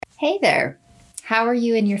Hey there. How are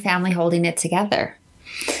you and your family holding it together?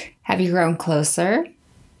 Have you grown closer?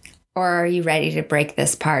 Or are you ready to break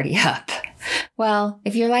this party up? Well,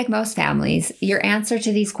 if you're like most families, your answer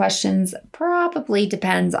to these questions probably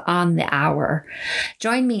depends on the hour.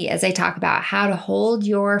 Join me as I talk about how to hold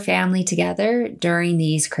your family together during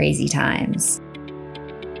these crazy times.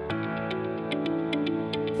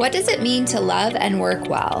 What does it mean to love and work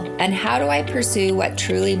well? And how do I pursue what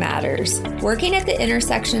truly matters? Working at the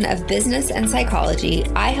intersection of business and psychology,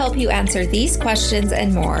 I help you answer these questions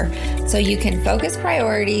and more so you can focus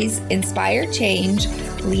priorities, inspire change,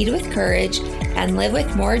 lead with courage, and live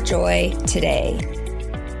with more joy today.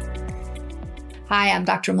 Hi, I'm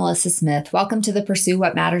Dr. Melissa Smith. Welcome to the Pursue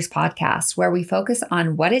What Matters podcast, where we focus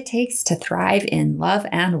on what it takes to thrive in love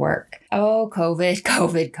and work. Oh,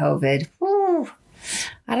 COVID. Woo.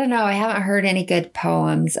 I don't know. I haven't heard any good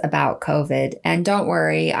poems about COVID. And don't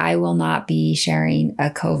worry, I will not be sharing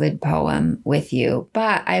a COVID poem with you.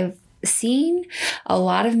 But I've seen a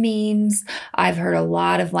lot of memes. I've heard a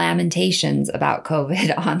lot of lamentations about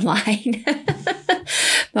COVID online.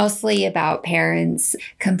 Mostly about parents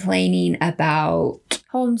complaining about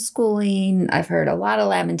homeschooling. I've heard a lot of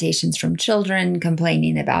lamentations from children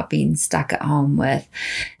complaining about being stuck at home with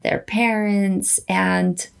their parents.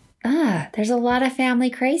 And there's a lot of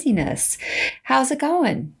family craziness. How's it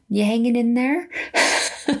going? You hanging in there?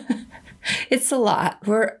 It's a lot.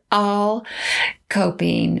 We're all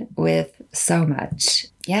coping with so much.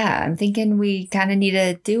 Yeah, I'm thinking we kind of need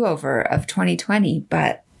a do-over of 2020,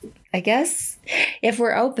 but I guess if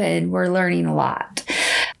we're open, we're learning a lot.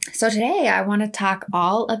 So today I want to talk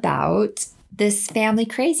all about this family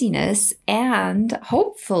craziness and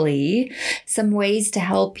hopefully some ways to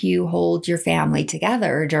help you hold your family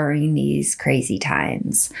together during these crazy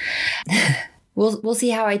times. We'll see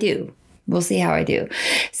how I do.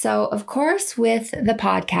 So, of course, with the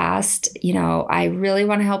podcast, I really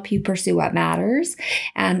want to help you pursue what matters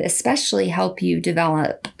and especially help you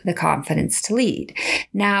develop the confidence to lead.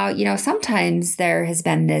 Now, sometimes there has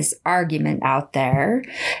been this argument out there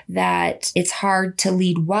that it's hard to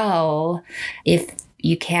lead well if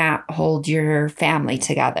you can't hold your family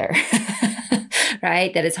together.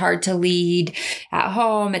 Right? That it's hard to lead at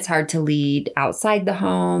home. It's hard to lead outside the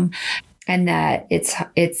home. And that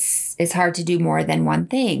it's hard to do more than one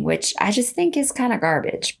thing, which I just think is kind of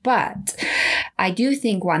garbage. But I do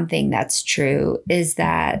think one thing that's true is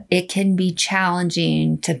that it can be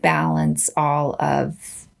challenging to balance all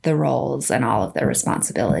of the roles and all of the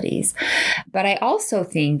responsibilities. But I also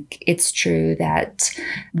think it's true that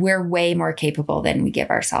we're way more capable than we give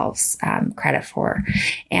ourselves credit for.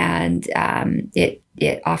 And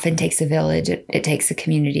it often takes a village. It takes a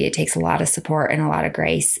community. It takes a lot of support and a lot of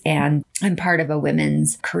grace. And I'm part of a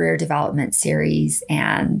women's career development series.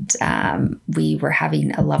 And we were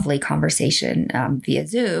having a lovely conversation via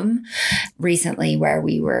Zoom recently where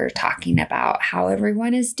we were talking about how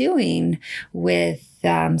everyone is doing with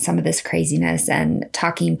some of this craziness and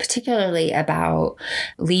talking particularly about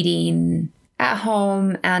leading at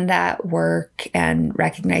home and at work and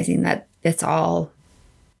recognizing that it's all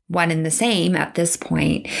one and the same at this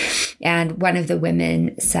point. And one of the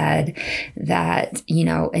women said that,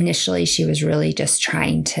 initially she was really just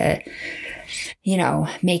trying to,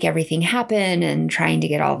 make everything happen and trying to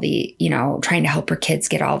get all the, trying to help her kids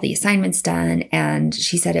get all the assignments done. And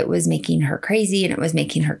she said it was making her crazy and it was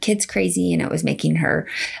making her kids crazy and it was making her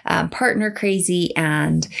partner crazy.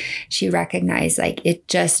 And she recognized it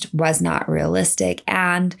just was not realistic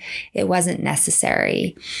and it wasn't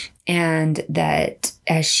necessary. And that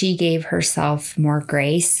as she gave herself more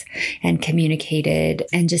grace and communicated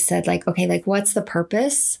and just said what's the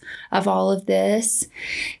purpose of all of this?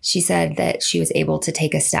 She said that she was able to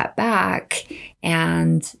take a step back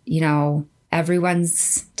and,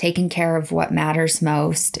 everyone's taking care of what matters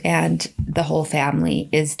most and the whole family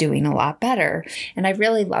is doing a lot better. And I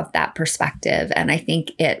really love that perspective. And I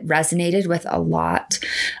think it resonated with a lot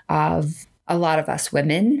of us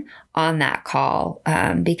women on that call,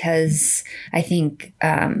 because I think,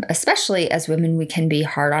 especially as women, we can be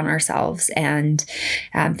hard on ourselves and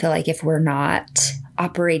feel like if we're not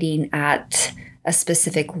operating at a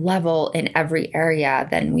specific level in every area,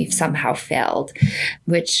 then we've somehow failed,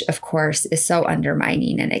 which of course is so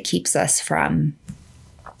undermining and it keeps us from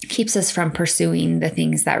pursuing the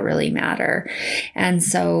things that really matter. And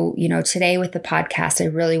so, today with the podcast, I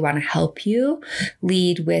really want to help you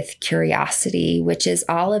lead with curiosity, which is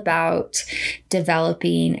all about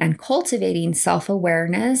developing and cultivating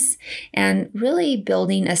self-awareness and really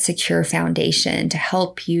building a secure foundation to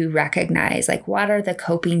help you recognize what are the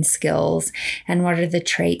coping skills and what are the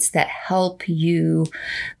traits that help you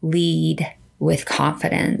lead with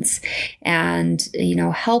confidence and,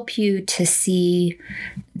 help you to see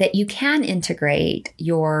that you can integrate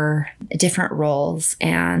your different roles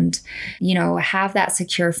and, have that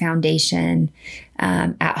secure foundation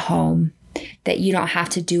at home, that you don't have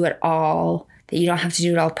to do it all, that you don't have to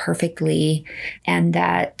do it all perfectly. And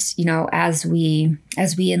that, as we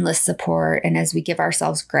enlist support and as we give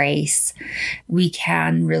ourselves grace, we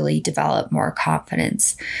can really develop more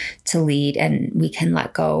confidence to lead, and we can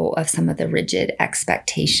let go of some of the rigid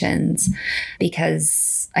expectations.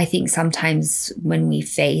 Because I think sometimes when we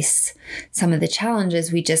face some of the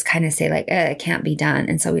challenges, we just kind of say like, it can't be done.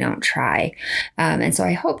 And so we don't try. And so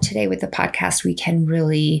I hope today with the podcast, we can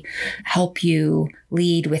really help you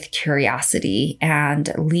lead with curiosity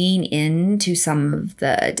and lean into some of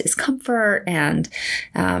the discomfort and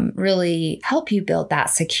really help you build that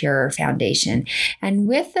secure foundation. And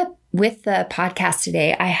with the podcast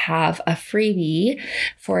today, I have a freebie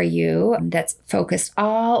for you that's focused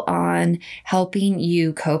all on helping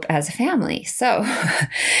you cope as a family. So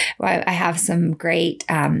I have some great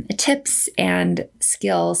tips and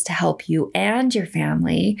skills to help you and your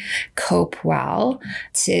family cope well,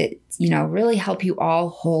 to really help you all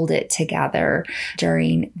hold it together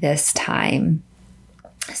during this time.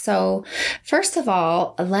 So first of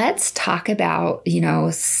all, let's talk about,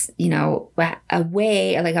 a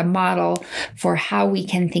way, like a model for how we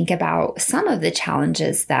can think about some of the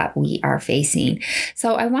challenges that we are facing.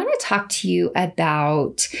 So I want to talk to you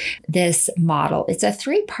about this model. It's a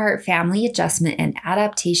 3-part family adjustment and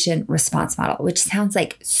adaptation response model, which sounds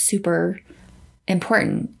like super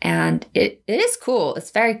important. And it is cool.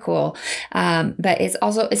 It's very cool. But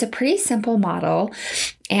it's a pretty simple model.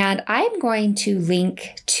 And I'm going to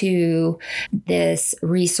link to this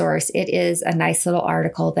resource. It is a nice little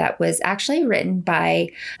article that was actually written by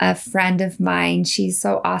a friend of mine. She's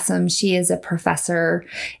so awesome. She is a professor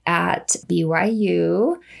at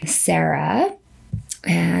BYU, Sarah.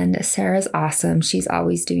 And Sarah's awesome. She's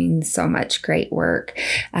always doing so much great work.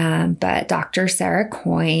 But Dr. Sarah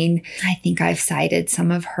Coyne, I think I've cited some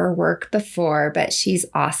of her work before, but she's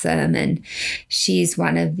awesome. And she's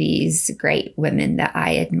one of these great women that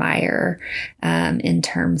I admire in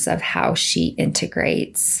terms of how she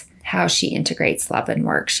integrates love and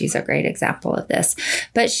work. She's a great example of this.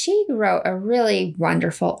 But she wrote a really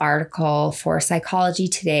wonderful article for Psychology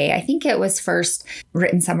Today. I think it was first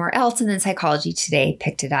written somewhere else and then Psychology Today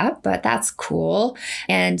picked it up, but that's cool.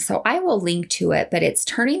 And so I will link to it, but it's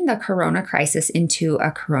turning the corona crisis into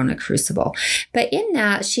a corona crucible. But in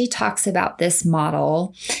that, she talks about this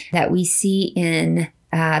model that we see in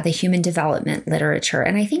the human development literature.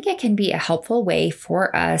 And I think it can be a helpful way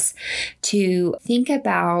for us to think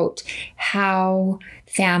about how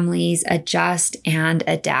families adjust and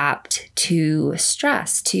adapt to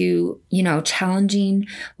stress, to, challenging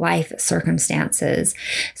life circumstances.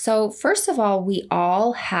 So first of all, we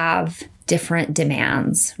all have different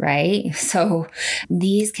demands, right? So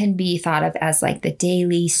these can be thought of as like the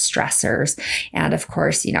daily stressors. And of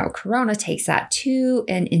course, Corona takes that to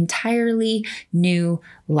an entirely new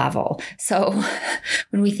level. So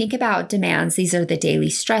when we think about demands, these are the daily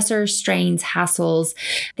stressors, strains, hassles.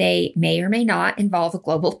 They may or may not involve a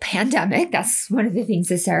global pandemic. That's one of the things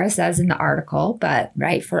that Sarah says in the article, but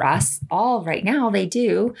right, for us all right now, they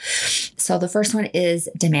do. So the first one is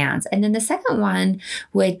demands. And then the second one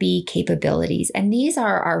would be capabilities. And these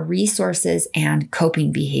are our resources and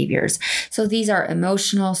coping behaviors. So these are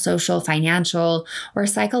emotional, social, financial, or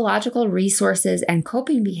psychological resources and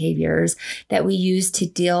coping behaviors that we use to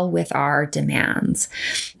deal with our demands.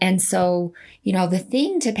 And so, the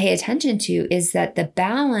thing to pay attention to is that the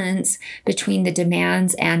balance between the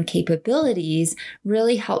demands and capabilities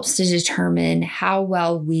really helps to determine how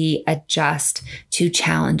well we adjust to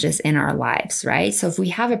challenges in our lives, right? So if we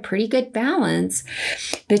have a pretty good balance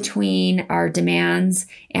between our demands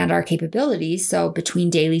and our capabilities, so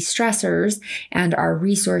between daily stressors and our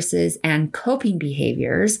resources and coping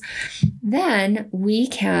behaviors, then we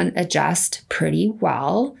can adjust pretty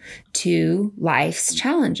well to life's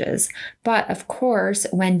challenges. But of course,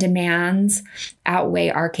 when demands outweigh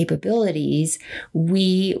our capabilities,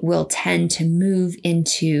 we will tend to move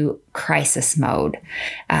into crisis mode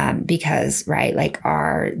because, right, like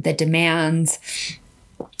the demands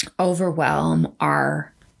overwhelm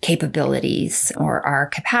our capabilities or our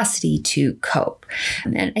capacity to cope.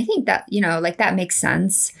 And I think that, that makes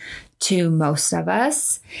sense to most of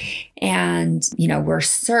us. And, we're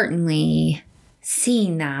certainly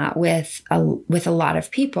seeing that with a lot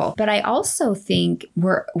of people. But I also think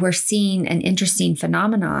we're seeing an interesting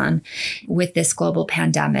phenomenon with this global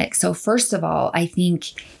pandemic. So first of all, I think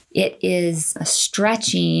it is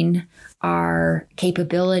stretching our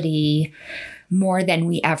capability more than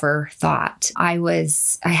we ever thought. I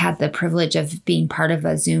had the privilege of being part of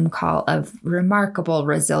a Zoom call of remarkable,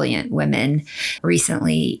 resilient women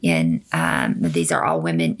recently these are all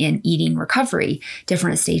women in eating recovery,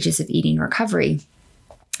 different stages of eating recovery.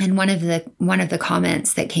 And one of the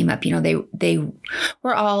comments that came up, they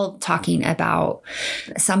were all talking about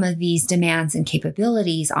some of these demands and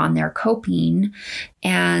capabilities on their coping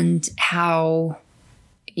and how,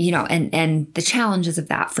 and the challenges of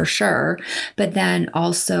that for sure, but then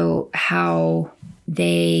also how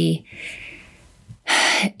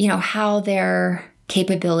how their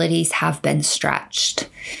capabilities have been stretched.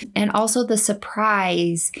 And also the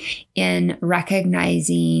surprise in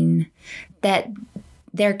recognizing that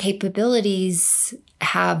their capabilities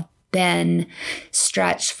have been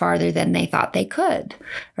stretched farther than they thought they could,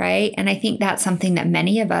 right? And I think that's something that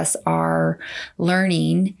many of us are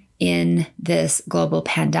learning in this global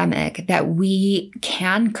pandemic, that we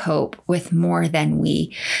can cope with more than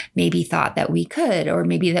we maybe thought that we could, or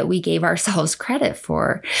maybe that we gave ourselves credit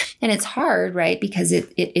for. And it's hard, right? Because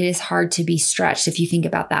it is hard to be stretched. If you think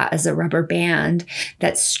about that as a rubber band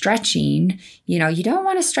that's stretching, you don't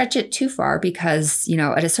want to stretch it too far because,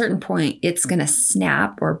 at a certain point it's going to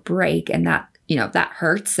snap or break, and that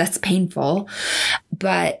hurts, that's painful.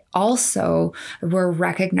 But also we're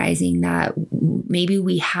recognizing that maybe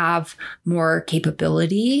we have more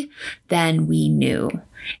capability than we knew.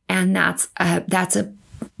 And that's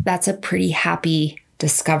a pretty happy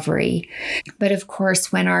discovery. But of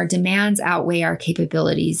course, when our demands outweigh our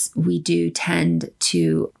capabilities, we do tend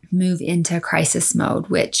to move into crisis mode,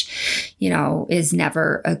 which, is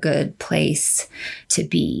never a good place to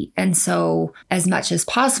be. And so as much as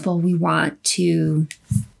possible, we want to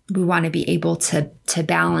be able to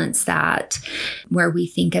balance that, where we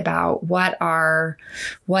think about what are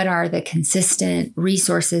the consistent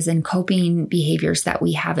resources and coping behaviors that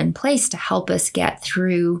we have in place to help us get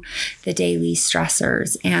through the daily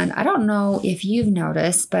stressors. And I don't know if you've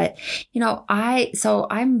noticed, but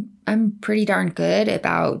I'm pretty darn good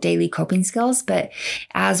about daily coping skills, but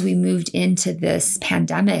as we moved into this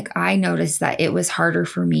pandemic, I noticed that it was harder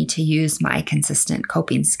for me to use my consistent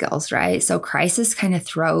coping skills, right? So crisis kind of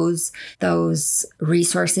throws those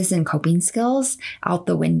resources and coping skills out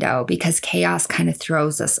the window because chaos kind of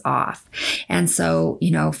throws us off. And so,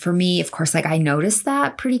 for me, of course, I noticed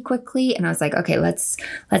that pretty quickly, and I was like, okay, let's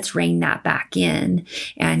rein that back in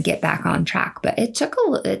and get back on track. But it took a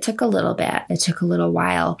little bit. It took a little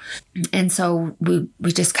while. And so we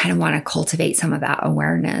just kind of want to cultivate some of that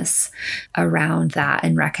awareness around that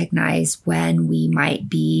and recognize when we might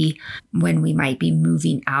be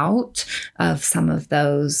moving out of some of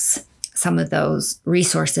those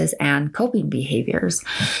resources and coping behaviors.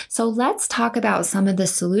 So let's talk about some of the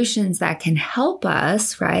solutions that can help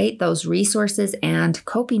us, right? Those resources and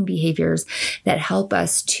coping behaviors that help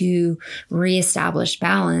us to reestablish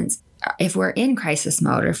balance if we're in crisis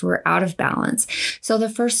mode or if we're out of balance. So the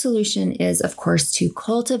first solution is, of course, to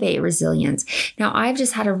cultivate resilience. Now, I've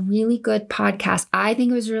just had a really good podcast. I think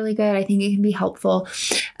it was really good. I think it can be helpful.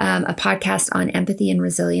 A podcast on empathy and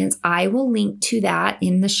resilience. I will link to that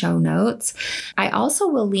in the show notes. I also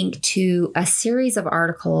will link to a series of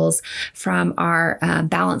articles from our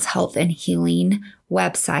Balance Health and Healing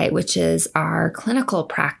website, which is our clinical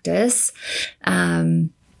practice,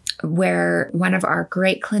 where one of our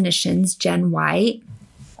great clinicians, Jen White,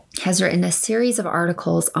 has written a series of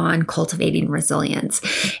articles on cultivating resilience.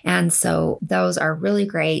 And so those are really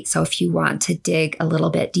great. So if you want to dig a little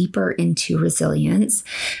bit deeper into resilience,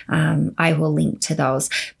 I will link to those.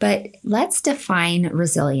 But let's define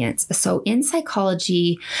resilience. So in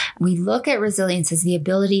psychology, we look at resilience as the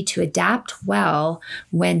ability to adapt well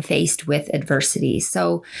when faced with adversity.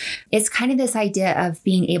 So it's kind of this idea of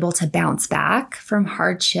being able to bounce back from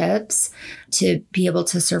hardships, to be able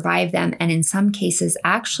to survive them, and in some cases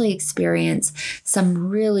actually experience some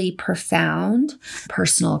really profound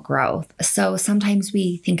personal growth. So sometimes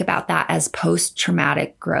we think about that as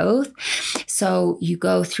post-traumatic growth. So you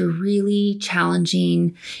go through really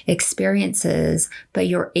challenging experiences, but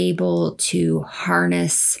you're able to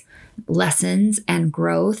harness lessons and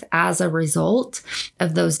growth as a result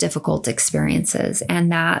of those difficult experiences.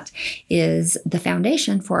 And that is the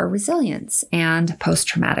foundation for resilience and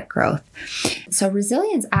post-traumatic growth. So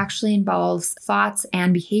resilience actually involves thoughts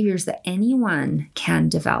and behaviors that anyone can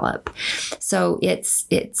develop. So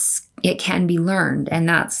it can be learned, and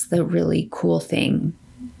that's the really cool thing.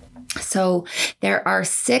 So there are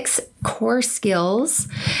 6 core skills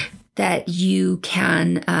that you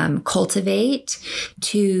can cultivate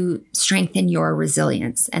to strengthen your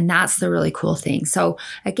resilience. And that's the really cool thing. So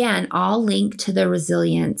again, I'll link to the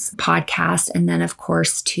resilience podcast and then of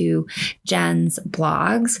course to Jen's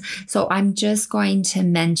blogs. So I'm just going to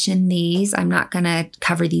mention these. I'm not going to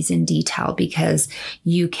cover these in detail because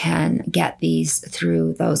you can get these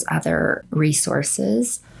through those other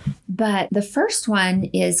resources. But the first one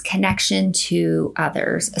is connection to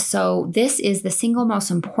others. So this is the single most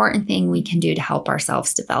important thing we can do to help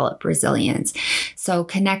ourselves develop resilience. So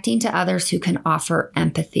connecting to others who can offer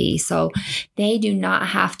empathy. So they do not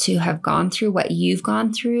have to have gone through what you've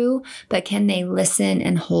gone through, but can they listen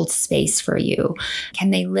and hold space for you? Can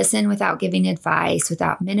they listen without giving advice,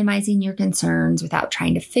 without minimizing your concerns, without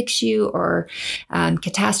trying to fix you or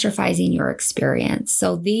catastrophizing your experience?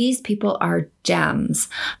 So these people are gems.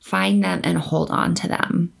 Find them and hold on to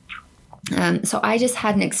them. So I just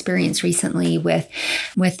had an experience recently with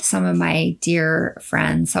some of my dear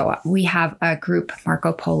friends. So we have a group,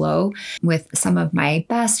 Marco Polo, with some of my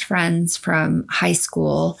best friends from high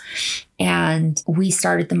school. And we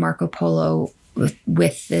started the Marco Polo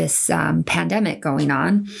with this pandemic going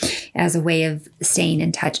on as a way of staying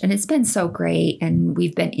in touch. And it's been so great. And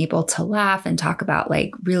we've been able to laugh and talk about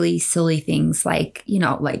like really silly things like,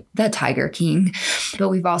 like the Tiger King. But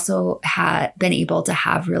we've also been able to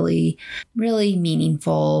have really, really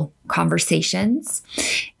meaningful conversations.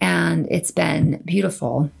 And it's been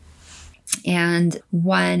beautiful. And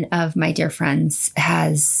one of my dear friends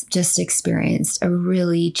has just experienced a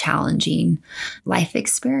really challenging life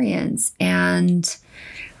experience. And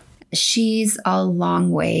she's a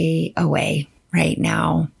long way away right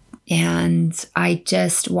now. And I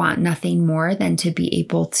just want nothing more than to be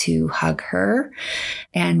able to hug her.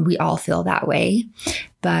 And we all feel that way.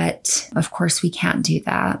 But of course, we can't do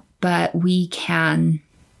that. But we can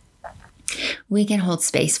hold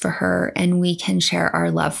space for her and we can share our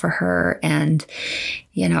love for her. And,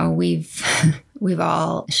 we've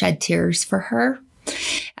all shed tears for her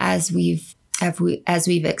as we've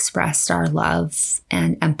expressed our love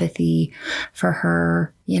and empathy for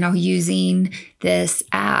her, using this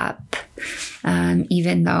app.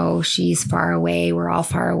 Even though she's far away, we're all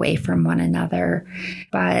far away from one another,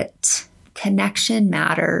 but connection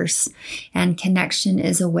matters. And connection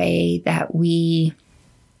is a way that we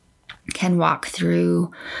can walk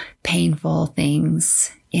through painful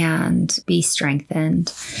things and be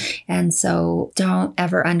strengthened. And so don't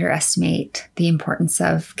ever underestimate the importance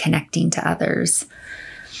of connecting to others.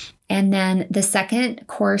 And then the second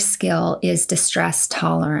core skill is distress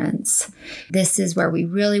tolerance. This is where we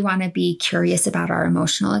really want to be curious about our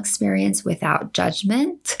emotional experience without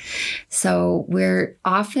judgment. So we're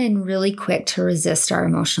often really quick to resist our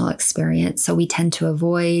emotional experience. So we tend to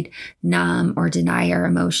avoid, numb, or deny our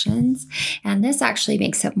emotions. And this actually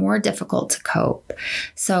makes it more difficult to cope.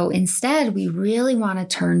 So instead, we really want to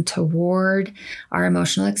turn toward our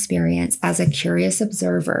emotional experience as a curious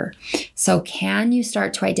observer. So can you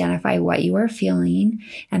start to identify what you are feeling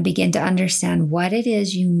and begin to understand what it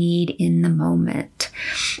is you need in the moment?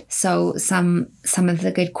 So some of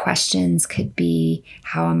the good questions could be,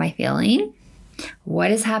 how am I feeling?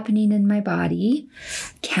 What is happening in my body?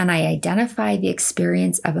 Can I identify the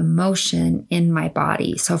experience of emotion in my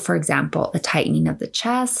body? So for example, a tightening of the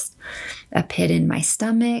chest, a pit in my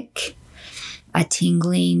stomach, a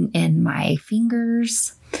tingling in my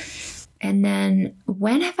fingers. And then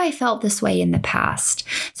when have I felt this way in the past?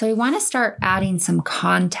 So we want to start adding some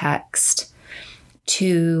context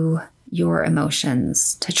to your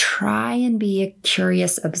emotions to try and be a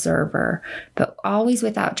curious observer, but always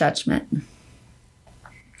without judgment.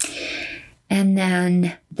 And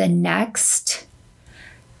then the next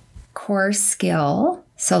core skill,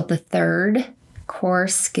 so the third core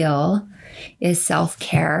skill is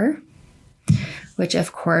self-care, which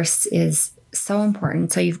of course is so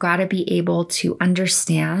important. So you've got to be able to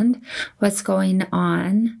understand what's going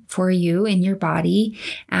on for you in your body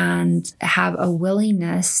and have a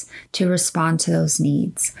willingness to respond to those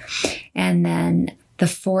needs. And then the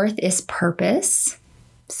fourth is purpose.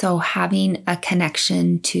 So having a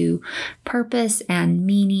connection to purpose and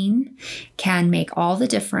meaning can make all the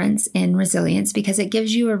difference in resilience because it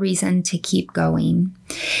gives you a reason to keep going.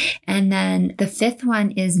 And then the fifth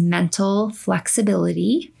one is mental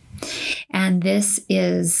flexibility. And this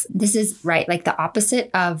is right, like the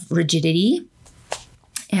opposite of rigidity.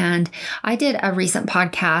 And I did a recent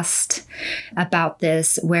podcast about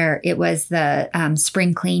this where it was the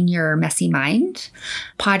Spring Clean Your Messy Mind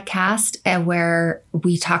podcast, where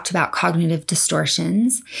we talked about cognitive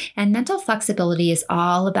distortions. And mental flexibility is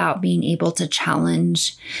all about being able to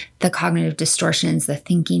challenge the cognitive distortions, the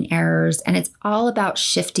thinking errors, and it's all about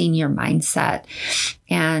shifting your mindset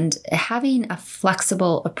and having a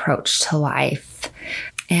flexible approach to life.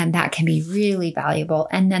 And that can be really valuable.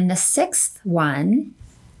 And then the sixth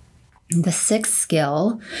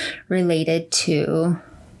skill related to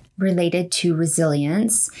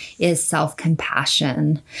resilience is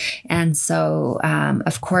self-compassion. And so,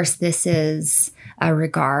 of course, this is a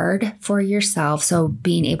regard for yourself. So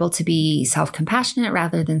being able to be self-compassionate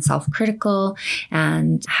rather than self-critical,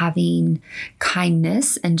 and having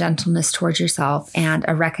kindness and gentleness towards yourself, and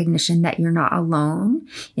a recognition that you're not alone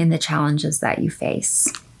in the challenges that you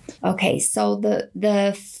face. Okay, so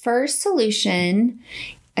the first solution,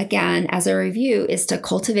 again, as a review, is to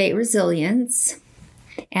cultivate resilience.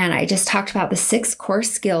 And I just talked about the 6 core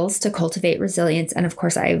skills to cultivate resilience. And of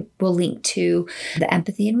course, I will link to the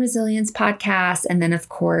Empathy and Resilience podcast. And then, of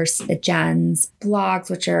course, Jen's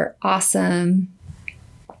blogs, which are awesome.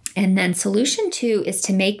 And then solution 2 is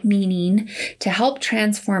to make meaning to help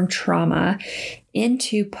transform trauma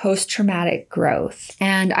into post-traumatic growth.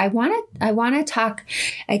 And I want to talk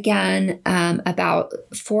again about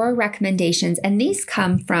 4 recommendations. And these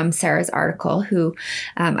come from Sarah's article, who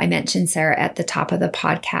I mentioned Sarah at the top of the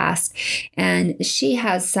podcast. And she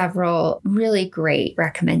has several really great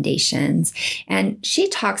recommendations. And she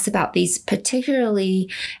talks about these particularly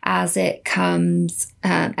as it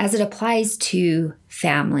applies to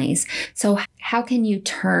families. So how can you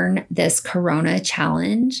turn this Corona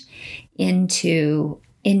challenge into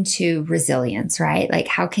resilience, right? Like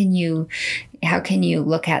how can you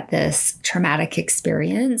look at this traumatic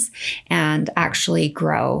experience and actually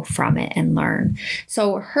grow from it and learn?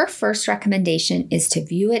 So her first recommendation is to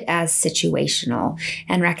view it as situational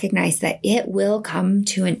and recognize that it will come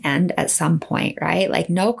to an end at some point, right? Like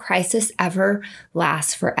no crisis ever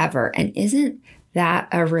lasts forever. And isn't that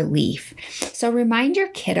a relief? So remind your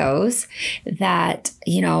kiddos that,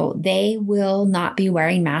 they will not be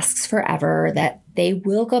wearing masks forever, that they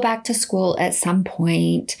will go back to school at some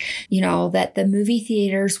point, that the movie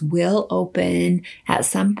theaters will open at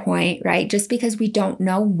some point, right? Just because we don't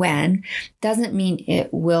know when doesn't mean it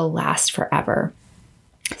will last forever.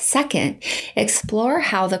 Second, explore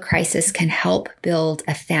how the crisis can help build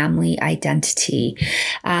a family identity.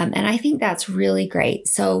 And I think that's really great.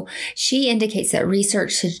 So she indicates that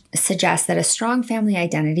research suggests that a strong family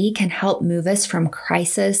identity can help move us from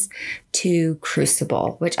crisis to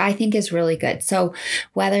crucible, which I think is really good. So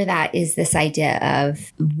whether that is this idea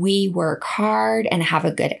of we work hard and have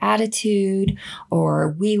a good attitude,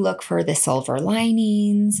 or we look for the silver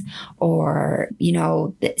linings, or,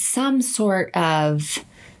 some sort of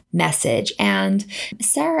message. And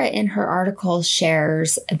Sarah in her article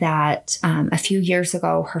shares that a few years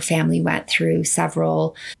ago, her family went through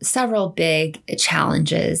several big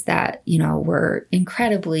challenges that, were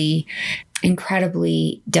incredibly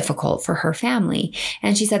difficult for her family.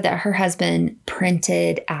 And she said that her husband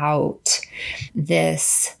printed out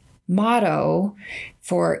this motto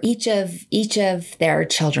for each of their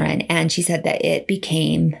children. And she said that it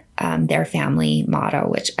became their family motto,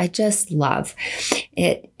 which I just love.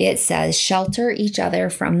 It says, shelter each other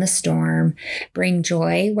from the storm, bring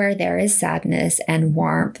joy where there is sadness, and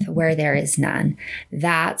warmth where there is none.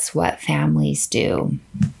 That's what families do.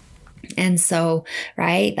 And so,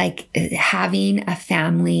 right, like having a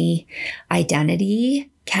family identity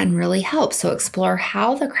can really help. So explore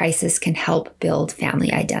how the crisis can help build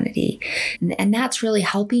family identity. And that's really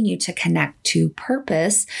helping you to connect to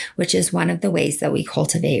purpose, which is one of the ways that we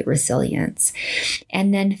cultivate resilience.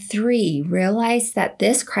 And then 3, realize that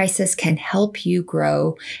this crisis can help you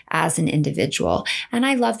grow as an individual. And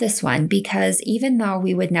I love this one because even though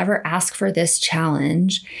we would never ask for this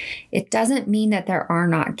challenge, it doesn't mean that there are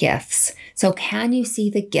not gifts. So can you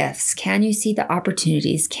see the gifts? Can you see the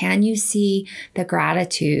opportunities? Can you see the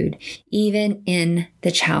gratitude, even in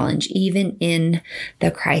the challenge, even in the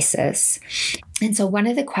crisis? And so one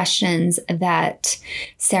of the questions that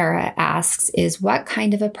Sarah asks is, what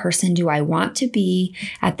kind of a person do I want to be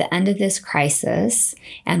at the end of this crisis?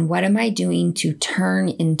 And what am I doing to turn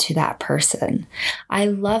into that person? I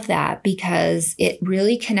love that because it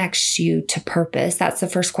really connects you to purpose. That's the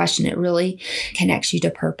first question. It really connects you to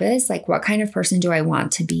purpose. Like, what kind of person do I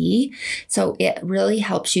want to be? So it really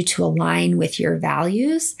helps you to align with your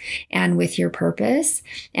values and with your purpose. crisis?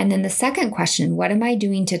 And then the second question, what am I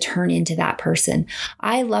doing to turn into that person?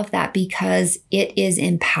 I love that because it is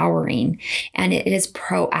empowering and it is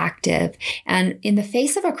proactive. And in the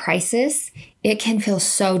face of a crisis, it can feel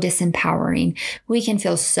so disempowering. We can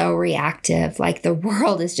feel so reactive, like the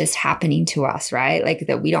world is just happening to us, right? Like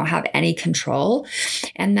that we don't have any control.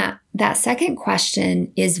 And that second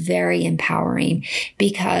question is very empowering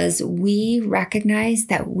because we recognize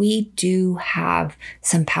that we do have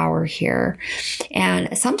some power here.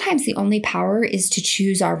 And sometimes the only power is to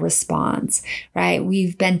choose our response, right?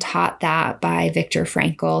 We've been taught that by Viktor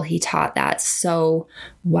Frankl. He taught that so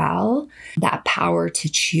well, that power to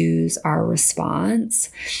choose our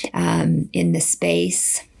response in the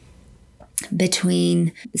space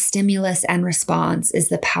between stimulus and response is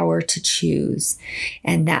the power to choose.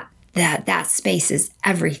 And that space is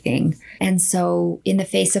everything. And so in the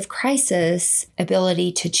face of crisis,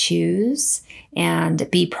 ability to choose and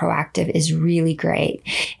be proactive is really great.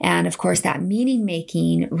 And of course, that meaning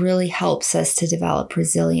making really helps us to develop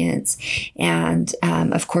resilience. And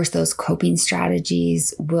of course, those coping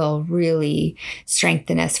strategies will really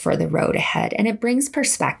strengthen us for the road ahead. And it brings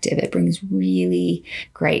perspective. It brings really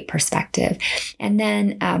great perspective. And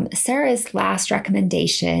then Sarah's last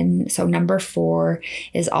recommendation, so number 4,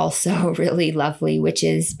 is also really lovely, which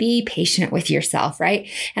is be patient with yourself, right?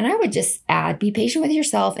 And I would just add, be patient with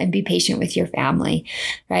yourself and be patient with your family,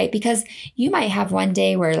 right? Because you might have one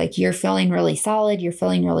day where like you're feeling really solid, you're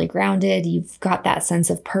feeling really grounded, you've got that sense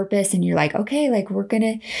of purpose and you're like, okay, like we're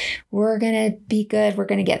going to be good. We're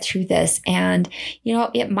going to get through this. And, you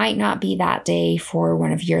know, it might not be that day for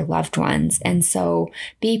one of your loved ones. And so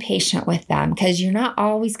be patient with them because you're not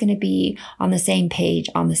always going to be on the same page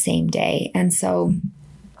on the same day. And so,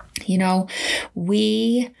 you know,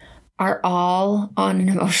 we are all on an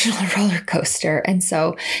emotional roller coaster. And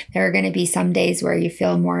so there are going to be some days where you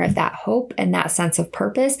feel more of that hope and that sense of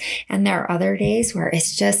purpose. And there are other days where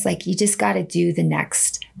it's just like, you just got to do the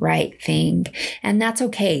next right thing. And that's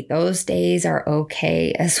okay. Those days are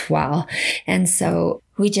okay as well. And so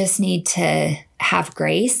we just need to have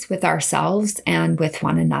grace with ourselves and with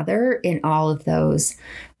one another in all of those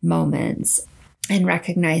moments and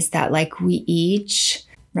recognize that like we each,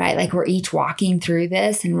 right? Like we're each walking through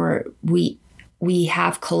this and we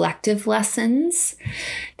have collective lessons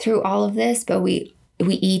through all of this, but we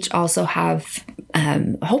each also have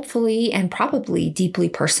hopefully and probably deeply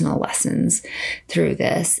personal lessons through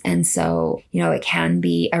this. And so, you know, it can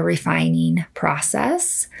be a refining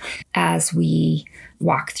process as we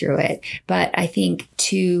walk through it. But I think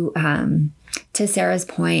to Sarah's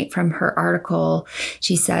point from her article,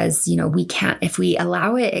 she says, you know, we can't, if we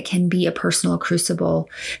allow it, it can be a personal crucible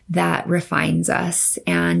that refines us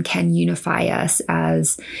and can unify us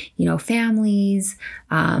as, you know, families,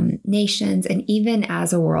 nations, and even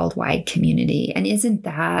as a worldwide community. And isn't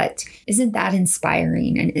that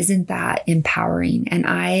inspiring and isn't that empowering? And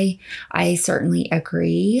I certainly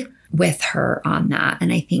agree with her on that.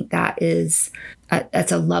 And I think that's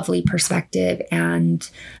a lovely perspective and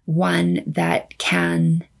one that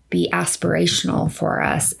can be aspirational for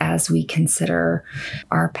us as we consider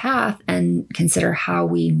our path and consider how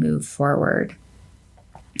we move forward.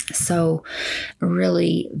 So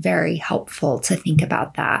really very helpful to think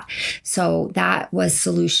about that. So that was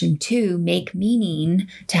solution 2, make meaning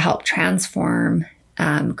to help transform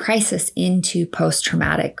crisis into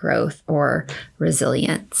post-traumatic growth or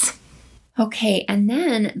resilience. Okay, and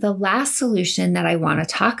then the last solution that I want to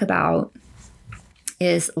talk about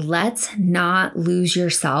is let's not lose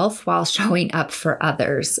yourself while showing up for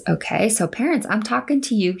others. Okay, so parents, I'm talking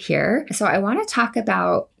to you here. So I want to talk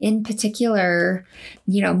about in particular,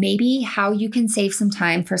 you know, maybe how you can save some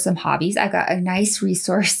time for some hobbies. I've got a nice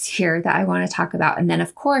resource here that I want to talk about. And then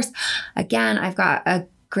of course, again, I've got a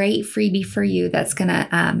great freebie for you that's going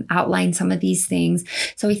to outline some of these things.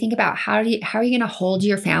 So we think about how are you going to hold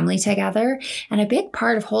your family together? And a big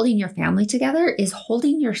part of holding your family together is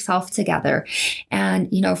holding yourself together. And,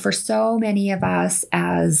 you know, for so many of us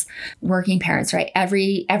as working parents, right?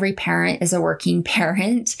 Every parent is a working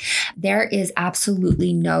parent. There is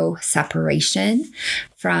absolutely no separation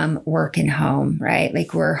from work and home, right?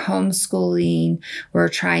 Like we're homeschooling, we're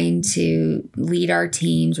trying to lead our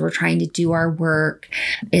teams, we're trying to do our work.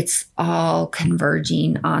 It's all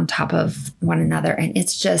converging on top of one another. And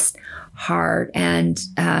it's just hard. And,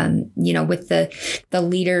 you know, with the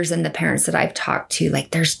leaders and the parents that I've talked to,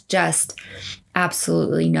 like there's just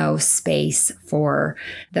absolutely no space for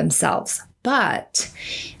themselves. But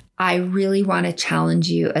I really want to challenge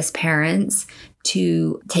you as parents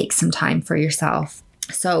to take some time for yourself.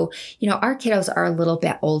 So, our kiddos are a little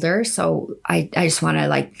bit older. So I just want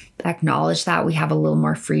to acknowledge that we have a little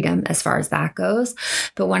more freedom as far as that goes.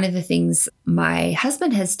 But one of the things my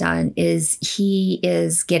husband has done is he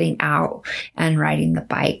is getting out and riding the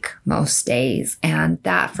bike most days. And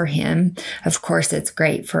that for him, of course, it's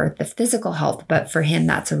great for the physical health, but for him,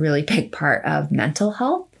 that's a really big part of mental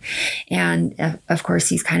health. And of course,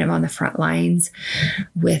 he's kind of on the front lines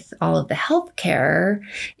with all of the healthcare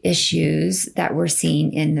issues that we're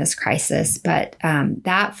seeing in this crisis. But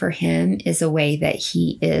that for him is a way that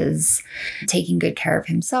he is taking good care of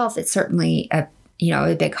himself. It's certainly a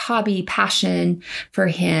big hobby, passion for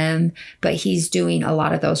him, but he's doing a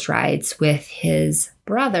lot of those rides with his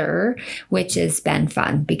brother, which has been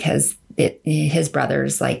fun because his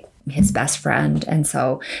brother's his best friend. And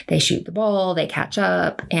so they shoot the bull, they catch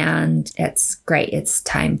up, and it's great. It's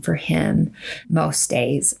time for him most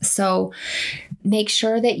days. So make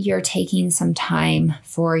sure that you're taking some time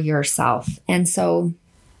for yourself. And so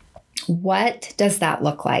what does that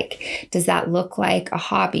look like? Does that look like a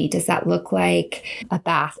hobby? Does that look like a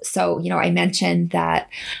bath? So, I mentioned that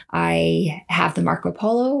I have the Marco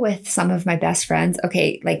Polo with some of my best friends.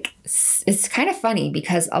 Okay, it's kind of funny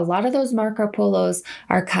because a lot of those Marco Polos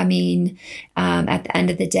are coming at the end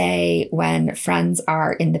of the day when friends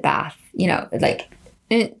are in the bath,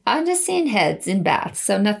 I'm just seeing heads in baths.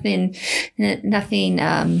 So nothing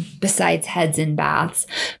besides heads in baths.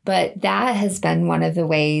 But that has been one of the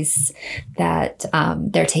ways that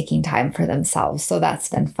they're taking time for themselves. So that's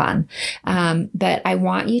been fun. But I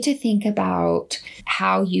want you to think about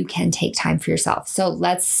how you can take time for yourself. So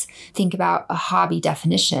let's think about a hobby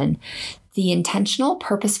definition. The intentional,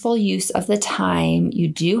 purposeful use of the time you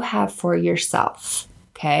do have for yourself.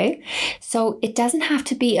 Okay. So it doesn't have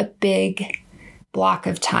to be a big block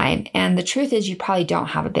of time. And the truth is you probably don't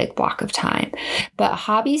have a big block of time, but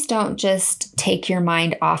hobbies don't just take your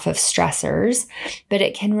mind off of stressors, but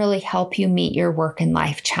it can really help you meet your work and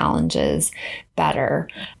life challenges better.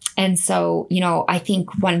 And so, I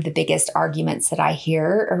think one of the biggest arguments that I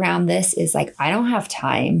hear around this is I don't have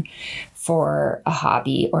time for a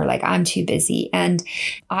hobby, or I'm too busy. And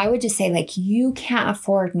I would just say you can't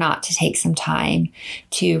afford not to take some time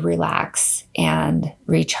to relax and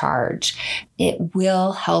recharge. It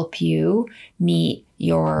will help you meet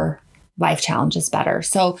your life challenges better.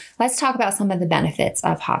 So let's talk about some of the benefits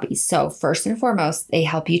of hobbies. So first and foremost, they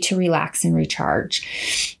help you to relax and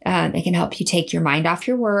recharge. It can help you take your mind off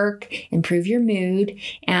your work, improve your mood,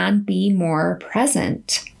 and be more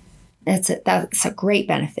present. That's a great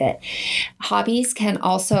benefit. Hobbies can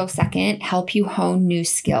also, second, help you hone new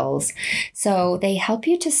skills. So they help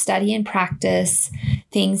you to study and practice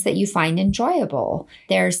things that you find enjoyable.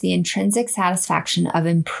 There's the intrinsic satisfaction of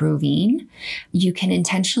improving. You can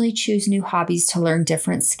intentionally choose new hobbies to learn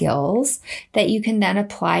different skills that you can then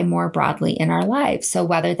apply more broadly in our lives. So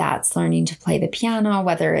whether that's learning to play the piano,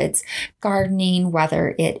 whether it's gardening,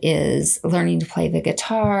 whether it is learning to play the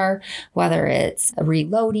guitar, whether it's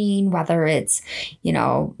reloading, whether it's,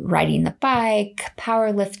 riding the bike,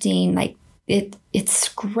 powerlifting, it's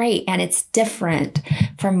great. And it's different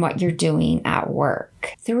from what you're doing at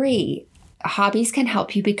work. 3, hobbies can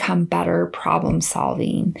help you become better problem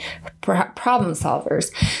solvers.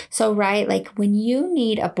 So, right, when you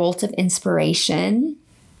need a bolt of inspiration,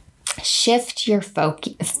 shift your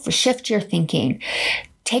focus, shift your thinking.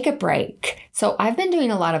 Take a break. So I've been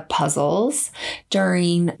doing a lot of puzzles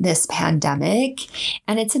during this pandemic,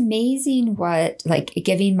 and it's amazing what,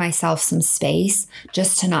 giving myself some space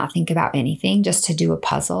just to not think about anything, just to do a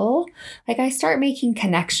puzzle. I start making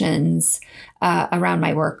connections around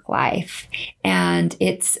my work life, and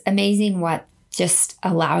it's amazing what just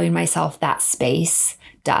allowing myself that space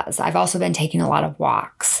does. I've also been taking a lot of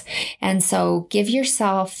walks, and so give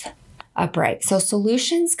yourself a break. So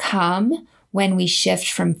solutions come when we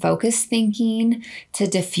shift from focused thinking to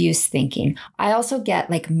diffuse thinking. I also get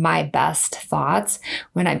my best thoughts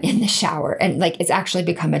when I'm in the shower. And it's actually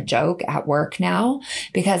become a joke at work now,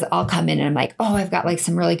 because I'll come in and I'm like, oh, I've got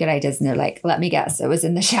some really good ideas. And they're like, let me guess, it was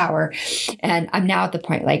in the shower. And I'm now at the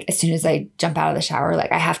point, as soon as I jump out of the shower,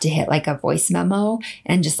 I have to hit a voice memo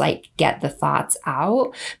and just get the thoughts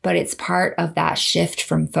out. But it's part of that shift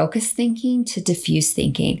from focused thinking to diffuse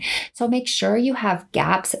thinking. So make sure you have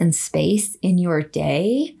gaps and space in your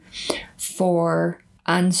day for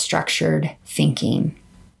unstructured thinking.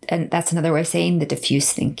 And that's another way of saying the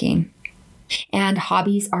diffuse thinking. And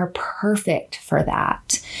hobbies are perfect for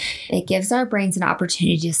that. It gives our brains an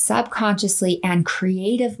opportunity to subconsciously and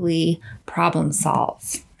creatively problem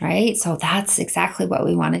solve, right? So that's exactly what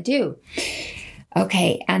we want to do.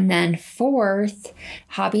 Okay. And then fourth,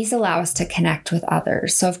 hobbies allow us to connect with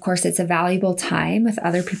others. So, of course, it's a valuable time with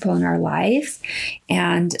other people in our life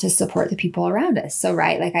and to support the people around us. So,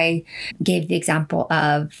 right, like I gave the example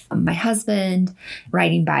of my husband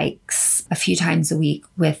riding bikes a few times a week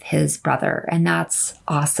with his brother, and that's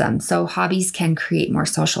awesome. So, hobbies can create more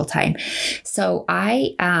social time. So,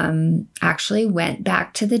 I actually went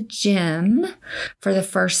back to the gym for the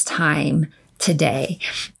first time today.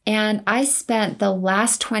 And I spent the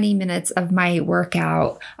last 20 minutes of my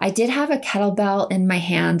workout. I did have a kettlebell in my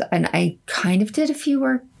hand and I kind of did a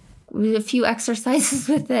few exercises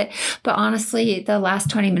with it. But honestly, the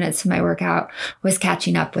last 20 minutes of my workout was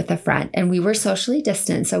catching up with a friend, and we were socially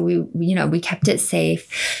distant. So we kept it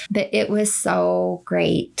safe, but it was so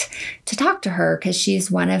great to talk to her because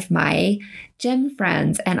she's one of my gym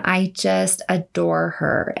friends and I just adore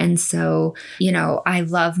her. And so, I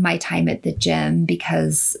love my time at the gym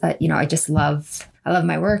because, I love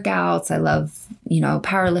my workouts. I love,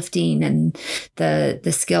 powerlifting and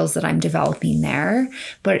the skills that I'm developing there,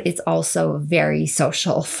 but it's also very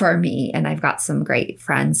social for me. And I've got some great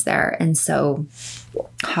friends there. And so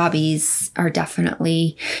hobbies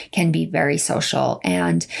can be very social,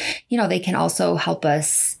 and, they can also help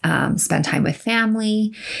us spend time with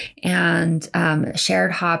family, and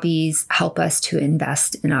shared hobbies help us to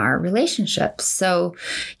invest in our relationships. So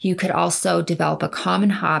you could also develop a common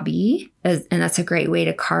hobby, and that's a great way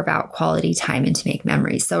to carve out quality time and to make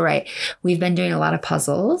memories. So, right, we've been doing a lot of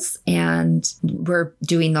puzzles and we're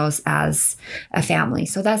doing those as a family.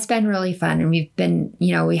 So that's been really fun. And we've been,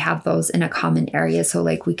 we have those in a common area. So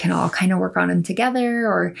like we can all kind of work on them together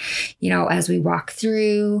or, as we walk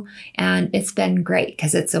through. And it's been great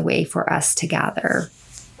because it's a way for us to gather.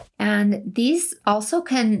 And these also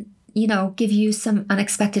can, give you some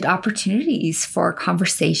unexpected opportunities for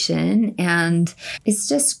conversation. And it's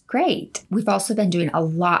just great. We've also been doing a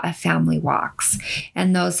lot of family walks,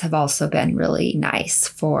 and those have also been really nice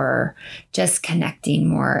for just connecting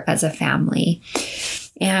more as a family.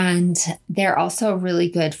 And they're also really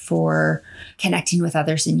good for connecting with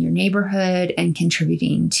others in your neighborhood and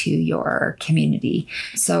contributing to your community.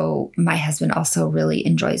 So my husband also really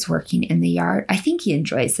enjoys working in the yard. I think he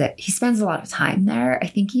enjoys it. He spends a lot of time there. I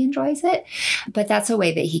think he enjoys it. But that's a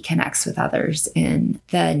way that he connects with others in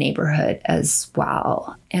the neighborhood as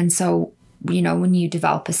well. And so, when you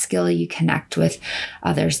develop a skill, you connect with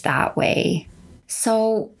others that way.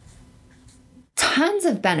 So tons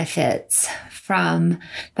of benefits from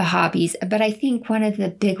the hobbies. But I think one of the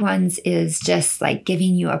big ones is just like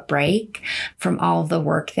giving you a break from all the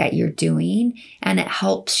work that you're doing. And it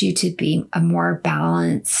helps you to be a more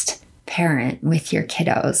balanced parent with your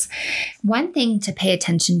kiddos. One thing to pay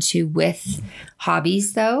attention to with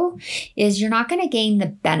hobbies, though, is you're not going to gain the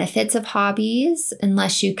benefits of hobbies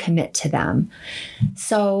unless you commit to them.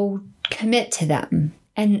 So commit to them.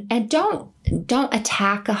 And don't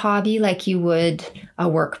attack a hobby like you would a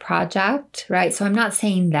work project, right? So I'm not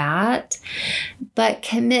saying that, but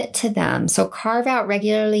commit to them. So carve out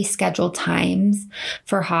regularly scheduled times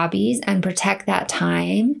for hobbies and protect that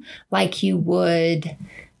time like you would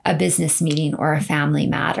a business meeting or a family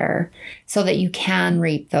matter so that you can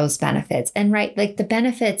reap those benefits. And right, like the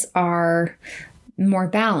benefits are more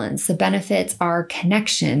balance. The benefits are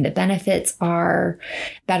connection. The benefits are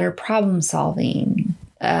better problem solving,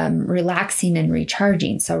 relaxing and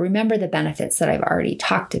recharging. So remember the benefits that I've already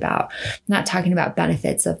talked about. I'm not talking about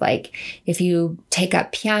benefits of like, if you take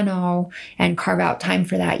up piano and carve out time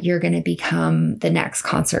for that, you're going to become the next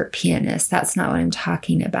concert pianist. That's not what I'm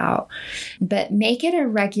talking about. But make it a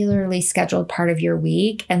regularly scheduled part of your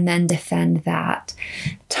week and then defend that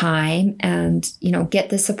time and, get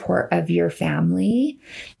the support of your family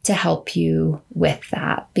to help you with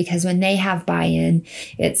that. Because when they have buy-in,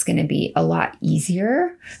 it's going to be a lot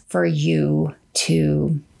easier for you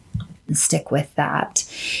to stick with that.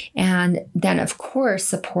 And then, of course,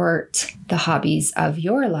 support the hobbies of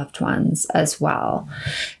your loved ones as well.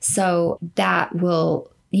 So that will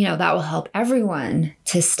help everyone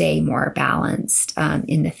to stay more balanced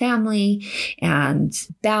in the family and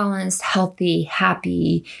balanced, healthy,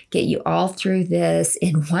 happy, get you all through this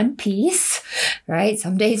in one piece, right?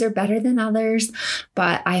 Some days are better than others,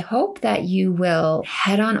 but I hope that you will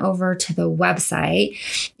head on over to the website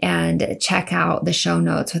and check out the show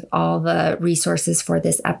notes with all the resources for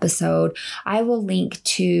this episode. I will link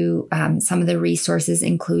to some of the resources,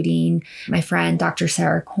 including my friend Dr.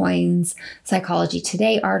 Sarah Coyne's Psychology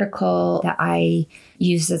Today article that I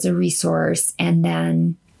used as a resource. And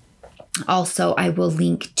then Also, I will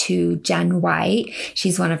link to Jen White.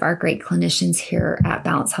 She's one of our great clinicians here at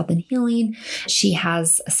Balance Health and Healing. She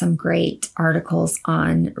has some great articles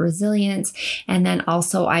on resilience. And then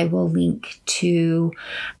also I will link to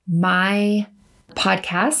my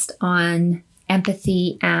podcast on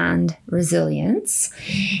empathy and resilience.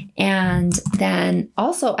 And then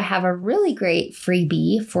also I have a really great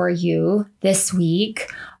freebie for you this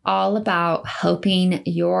week, all about helping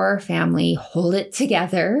your family hold it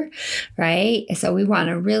together, right? So we want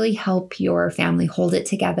to really help your family hold it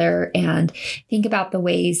together and think about the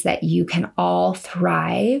ways that you can all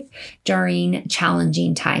thrive during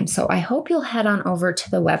challenging times. So I hope you'll head on over to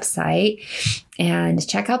the website and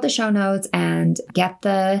check out the show notes and get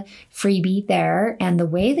the freebie there. And the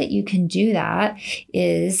way that you can do that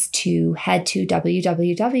is to head to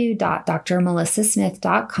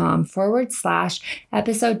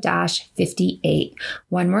www.drmelissasmith.com/episode-58.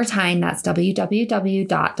 One more time, that's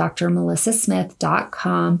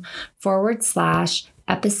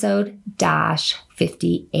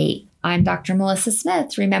www.drmelissasmith.com/episode-58. I'm Dr. Melissa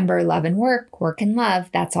Smith. Remember, love and work and love.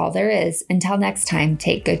 That's all there is. Until next time,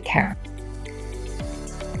 take good care.